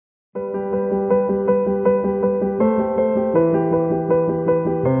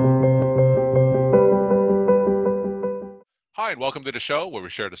welcome to the show where we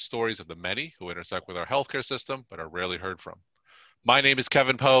share the stories of the many who intersect with our healthcare system but are rarely heard from. My name is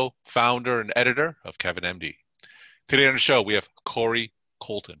Kevin Poe, founder and editor of Kevin MD. Today on the show, we have Corey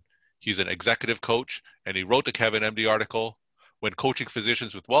Colton. He's an executive coach, and he wrote the Kevin MD article, When Coaching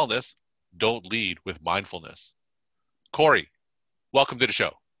Physicians with Wellness, Don't Lead with Mindfulness. Corey, welcome to the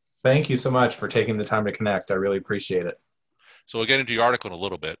show. Thank you so much for taking the time to connect. I really appreciate it. So we'll get into your article in a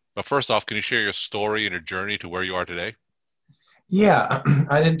little bit, but first off, can you share your story and your journey to where you are today? Yeah,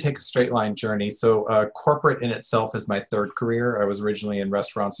 I didn't take a straight line journey. So corporate in itself is my third career. I was originally in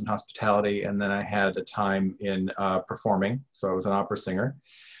restaurants and hospitality, and then I had a time in performing. So I was an opera singer.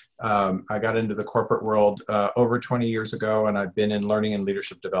 I got into the corporate world over 20 years ago, and I've been in learning and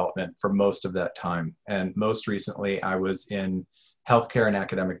leadership development for most of that time. And most recently, I was in healthcare and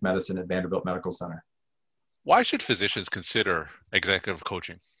academic medicine at Vanderbilt Medical Center. Why should physicians consider executive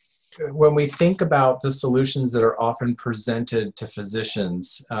coaching? When we think about the solutions that are often presented to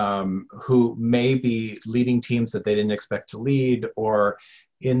physicians who may be leading teams that they didn't expect to lead, or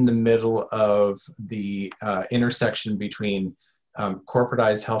in the middle of the intersection between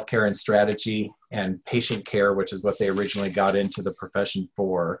corporatized healthcare and strategy and patient care, which is what they originally got into the profession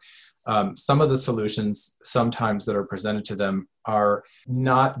for, some of the solutions sometimes that are presented to them are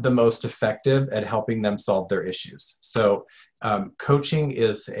not the most effective at helping them solve their issues. So coaching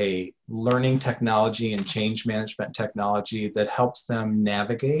is a learning technology and change management technology that helps them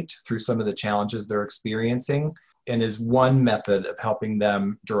navigate through some of the challenges they're experiencing, and is one method of helping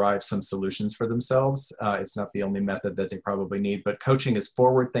them derive some solutions for themselves. It's not the only method that they probably need, but coaching is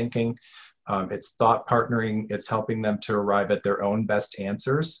forward thinking. It's thought partnering. It's helping them to arrive at their own best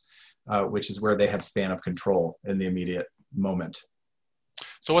answers, which is where they have span of control in the immediate moment.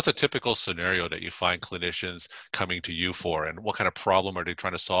 So what's a typical scenario that you find clinicians coming to you for, and what kind of problem are they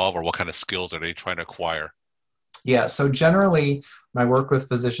trying to solve, or what kind of skills are they trying to acquire? Yeah, so generally my work with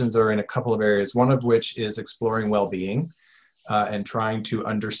physicians are in a couple of areas, one of which is exploring well-being and trying to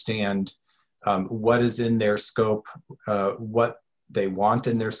understand what is in their scope, what they want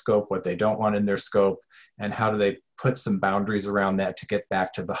in their scope, what they don't want in their scope, and how do they put some boundaries around that to get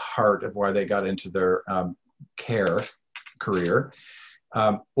back to the heart of why they got into their care career.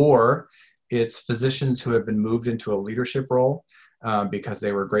 Or it's physicians who have been moved into a leadership role because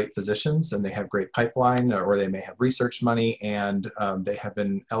they were great physicians and they have great pipeline, or they may have research money, and they have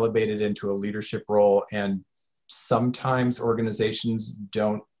been elevated into a leadership role, and sometimes organizations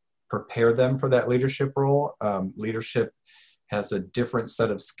don't prepare them for that leadership role. Leadership has a different set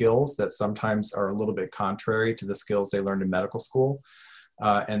of skills that sometimes are a little bit contrary to the skills they learned in medical school.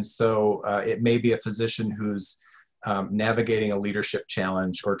 And so it may be a physician who's navigating a leadership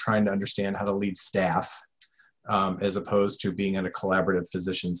challenge or trying to understand how to lead staff, as opposed to being in a collaborative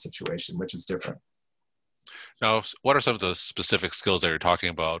physician situation, which is different. Now, what are some of the specific skills that you're talking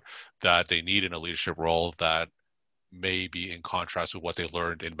about that they need in a leadership role that may be in contrast with what they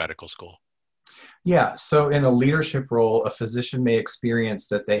learned in medical school? Yeah, so in a leadership role, a physician may experience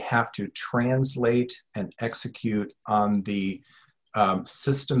that they have to translate and execute on the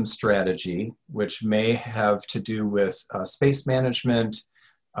system strategy, which may have to do with space management,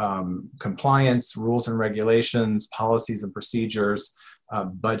 compliance, rules and regulations, policies and procedures,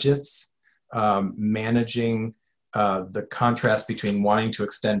 budgets, managing the contrast between wanting to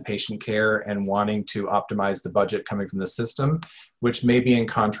extend patient care and wanting to optimize the budget coming from the system, which may be in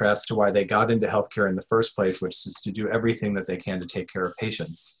contrast to why they got into healthcare in the first place, which is to do everything that they can to take care of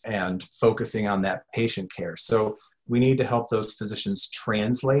patients and focusing on that patient care. So we need to help those physicians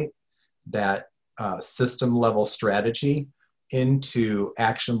translate that system level strategy into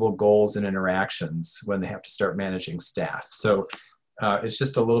actionable goals and interactions when they have to start managing staff. So it's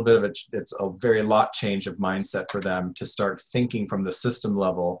just a little bit of it's a very lot change of mindset for them to start thinking from the system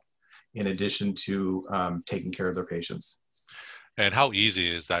level in addition to taking care of their patients. And how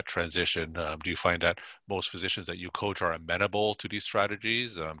easy is that transition? Do you find that most physicians that you coach are amenable to these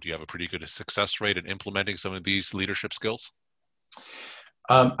strategies? Do you have a pretty good success rate in implementing some of these leadership skills?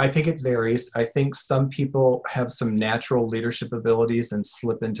 I think it varies. I think some people have some natural leadership abilities and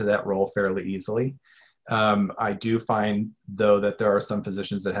slip into that role fairly easily. I do find, though, that there are some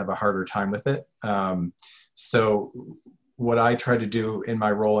physicians that have a harder time with it. So what I try to do in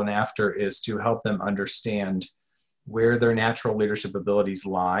my role and after is to help them understand where their natural leadership abilities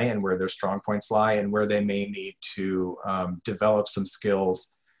lie and where their strong points lie, and where they may need to develop some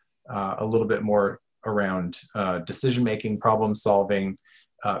skills a little bit more around decision-making, problem solving,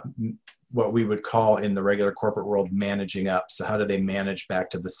 what we would call in the regular corporate world managing up. So how do they manage back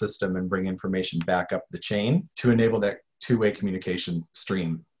to the system and bring information back up the chain to enable that two-way communication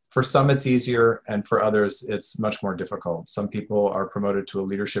stream For some, it's easier, and for others, it's much more difficult. Some people are promoted to a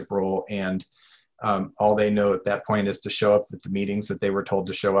leadership role, and all they know at that point is to show up at the meetings that they were told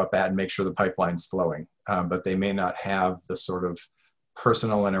to show up at and make sure the pipeline's flowing. But they may not have the sort of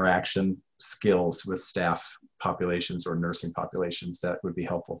personal interaction skills with staff populations or nursing populations that would be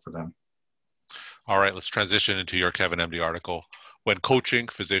helpful for them. All right, let's transition into your Kevin MD article. When coaching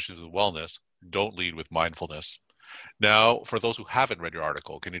physicians with wellness, don't lead with mindfulness. Now, for those who haven't read your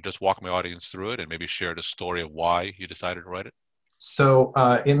article, can you just walk my audience through it and maybe share the story of why you decided to write it? So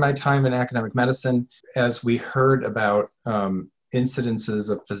in my time in academic medicine, as we heard about incidences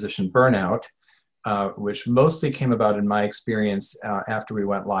of physician burnout, which mostly came about in my experience after we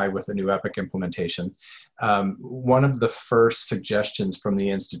went live with a new Epic implementation, one of the first suggestions from the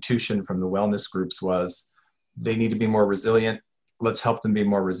institution, from the wellness groups, was they need to be more resilient. Let's help them be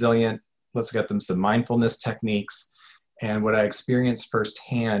more resilient. Let's get them some mindfulness techniques. And what I experienced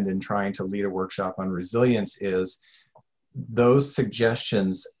firsthand in trying to lead a workshop on resilience is those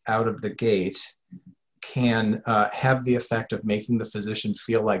suggestions out of the gate can have the effect of making the physician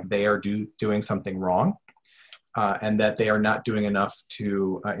feel like they are doing something wrong and that they are not doing enough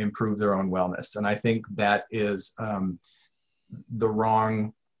to improve their own wellness. And I think that is the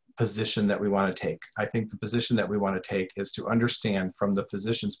wrong position that we want to take. I think the position that we want to take is to understand from the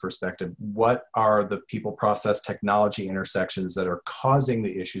physician's perspective, what are the people, process, technology intersections that are causing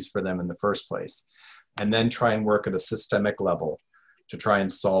the issues for them in the first place, and then try and work at a systemic level to try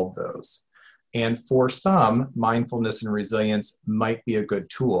and solve those. And for some, mindfulness and resilience might be a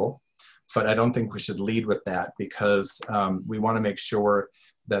good tool, but I don't think we should lead with that, because we want to make sure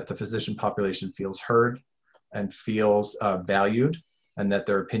that the physician population feels heard and feels valued, and that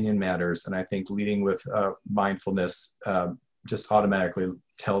their opinion matters. And I think leading with mindfulness just automatically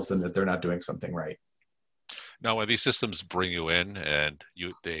tells them that they're not doing something right. Now, when these systems bring you in and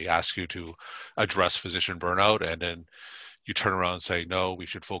they ask you to address physician burnout, and then you turn around and say, no, we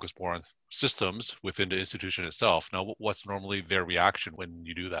should focus more on systems within the institution itself. Now, what's normally their reaction when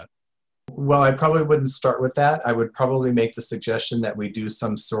you do that? Well, I probably wouldn't start with that. I would probably make the suggestion that we do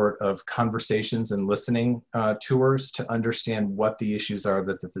some sort of conversations and listening tours to understand what the issues are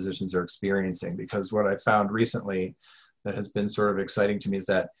that the physicians are experiencing. Because what I found recently that has been sort of exciting to me is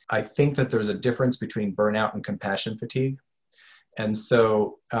that I think that there's a difference between burnout and compassion fatigue. And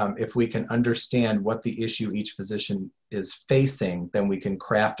so if we can understand what the issue each physician is facing, then we can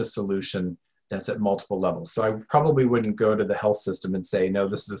craft a solution that's at multiple levels. So I probably wouldn't go to the health system and say, no,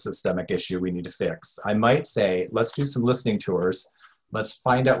 this is a systemic issue we need to fix. I might say, let's do some listening tours. Let's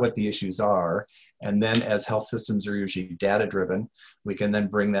find out what the issues are. And then, as health systems are usually data-driven, we can then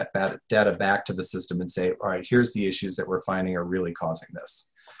bring that data back to the system and say, all right, here's the issues that we're finding are really causing this.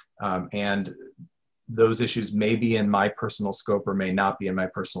 And those issues may be in my personal scope or may not be in my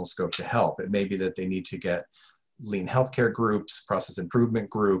personal scope to help. It may be that they need to get lean healthcare groups, process improvement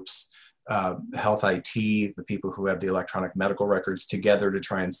groups, health IT, the people who have the electronic medical records together to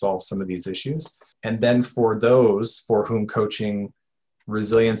try and solve some of these issues. And then for those for whom coaching,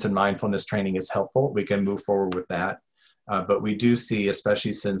 resilience, and mindfulness training is helpful, we can move forward with that. But we do see,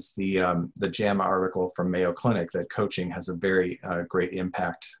 especially since the JAMA article from Mayo Clinic, that coaching has a very great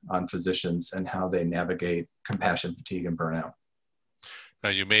impact on physicians and how they navigate compassion fatigue and burnout. Now,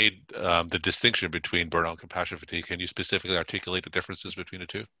 you made the distinction between burnout and compassion fatigue. Can you specifically articulate the differences between the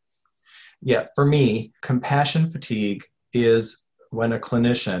two? Yeah, for me, compassion fatigue is when a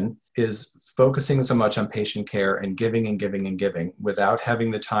clinician is focusing so much on patient care and giving and giving and giving without having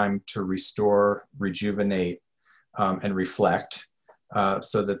the time to restore, rejuvenate, and reflect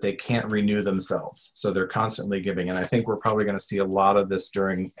so that they can't renew themselves. So they're constantly giving. And I think we're probably going to see a lot of this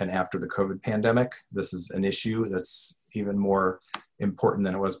during and after the COVID pandemic. This is an issue that's even more important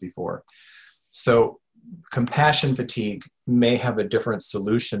than it was before. So compassion fatigue may have a different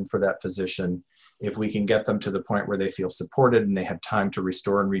solution for that physician if we can get them to the point where they feel supported and they have time to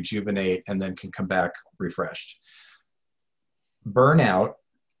restore and rejuvenate and then can come back refreshed. Burnout,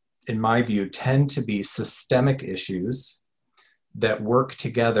 in my view, tend to be systemic issues that work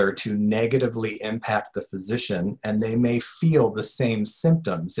together to negatively impact the physician, and they may feel the same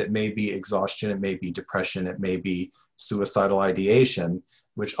symptoms. It may be exhaustion, it may be depression, it may be suicidal ideation,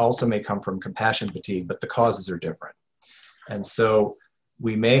 which also may come from compassion fatigue, but the causes are different. And so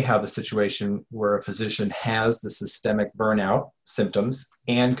we may have a situation where a physician has the systemic burnout symptoms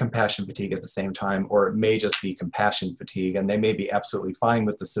and compassion fatigue at the same time, or it may just be compassion fatigue, and they may be absolutely fine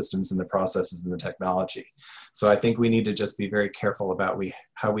with the systems and the processes and the technology. So I think we need to just be very careful about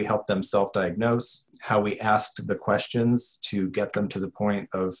how we help them self-diagnose, how we ask the questions to get them to the point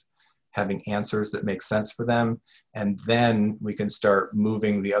of having answers that make sense for them, and then we can start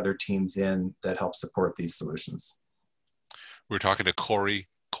moving the other teams in that help support these solutions. We're talking to Corey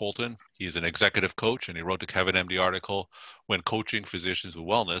Colton. He's an executive coach, and he wrote the Kevin MD article, When Coaching Physicians with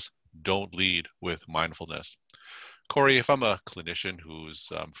Wellness, Don't Lead with Mindfulness. Corey, if I'm a clinician who's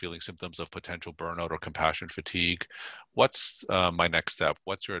feeling symptoms of potential burnout or compassion fatigue, what's my next step?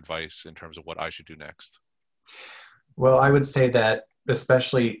 What's your advice in terms of what I should do next? Well, I would say that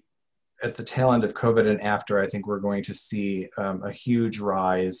especially at the tail end of COVID and after, I think we're going to see a huge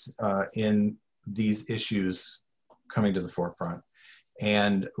rise in these issues coming to the forefront.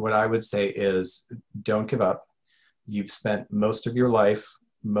 And what I would say is don't give up. You've spent most of your life,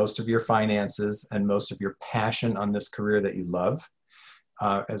 most of your finances, and most of your passion on this career that you love.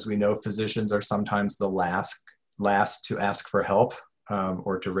 As we know, physicians are sometimes the last to ask for help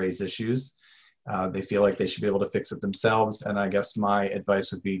or to raise issues. They feel like they should be able to fix it themselves. And I guess my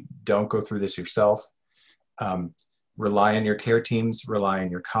advice would be don't go through this yourself. Rely on your care teams, rely on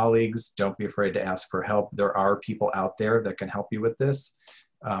your colleagues. Don't be afraid to ask for help. There are people out there that can help you with this.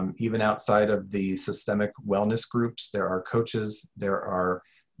 Even outside of the systemic wellness groups, there are coaches, there are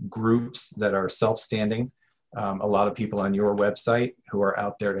groups that are self-standing. A lot of people on your website who are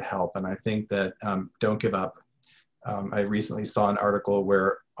out there to help. And I think that don't give up. I recently saw an article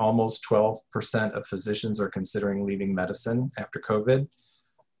where almost 12% of physicians are considering leaving medicine after COVID,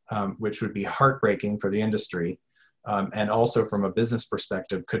 which would be heartbreaking for the industry. And also from a business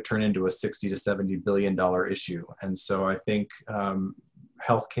perspective, could turn into a 60 to $70 billion issue. And so I think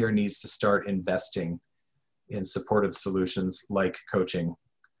healthcare needs to start investing in supportive solutions like coaching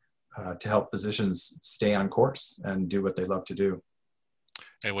to help physicians stay on course and do what they love to do.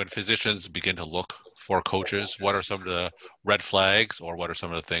 And when physicians begin to look for coaches, what are some of the red flags or what are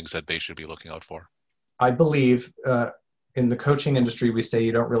some of the things that they should be looking out for? I believe in the coaching industry, we say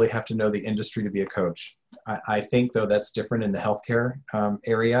you don't really have to know the industry to be a coach. I think, though, that's different in the healthcare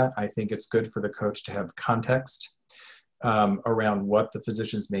area. I think it's good for the coach to have context around what the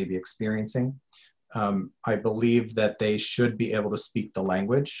physicians may be experiencing. I believe that they should be able to speak the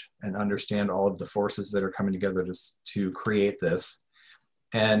language and understand all of the forces that are coming together to create this.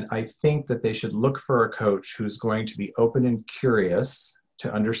 And I think that they should look for a coach who's going to be open and curious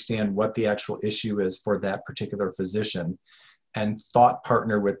to understand what the actual issue is for that particular physician and thought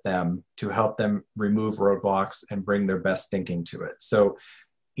partner with them to help them remove roadblocks and bring their best thinking to it. So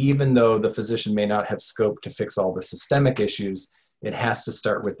even though the physician may not have scope to fix all the systemic issues, it has to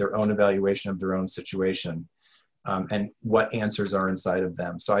start with their own evaluation of their own situation and what answers are inside of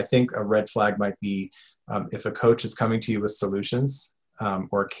them. So I think a red flag might be if a coach is coming to you with solutions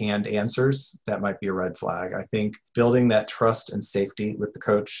or canned answers, that might be a red flag. I think building that trust and safety with the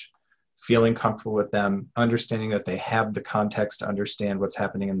coach, feeling comfortable with them, understanding that they have the context to understand what's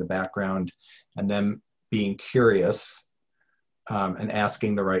happening in the background, and them being curious and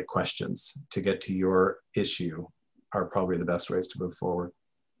asking the right questions to get to your issue are probably the best ways to move forward.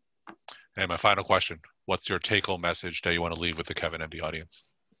 And my final question, what's your take-home message that you want to leave with the Kevin MD audience?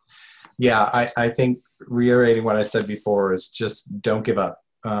 Yeah, I think reiterating what I said before is just don't give up.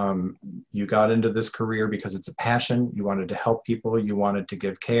 You got into this career because it's a passion. You wanted to help people. You wanted to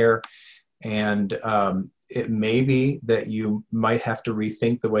give care. And it may be that you might have to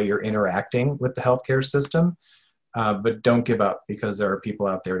rethink the way you're interacting with the healthcare system, but don't give up because there are people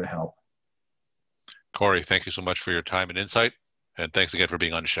out there to help. Corey, thank you so much for your time and insight. And thanks again for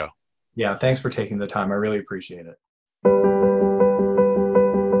being on the show. Yeah, thanks for taking the time. I really appreciate it.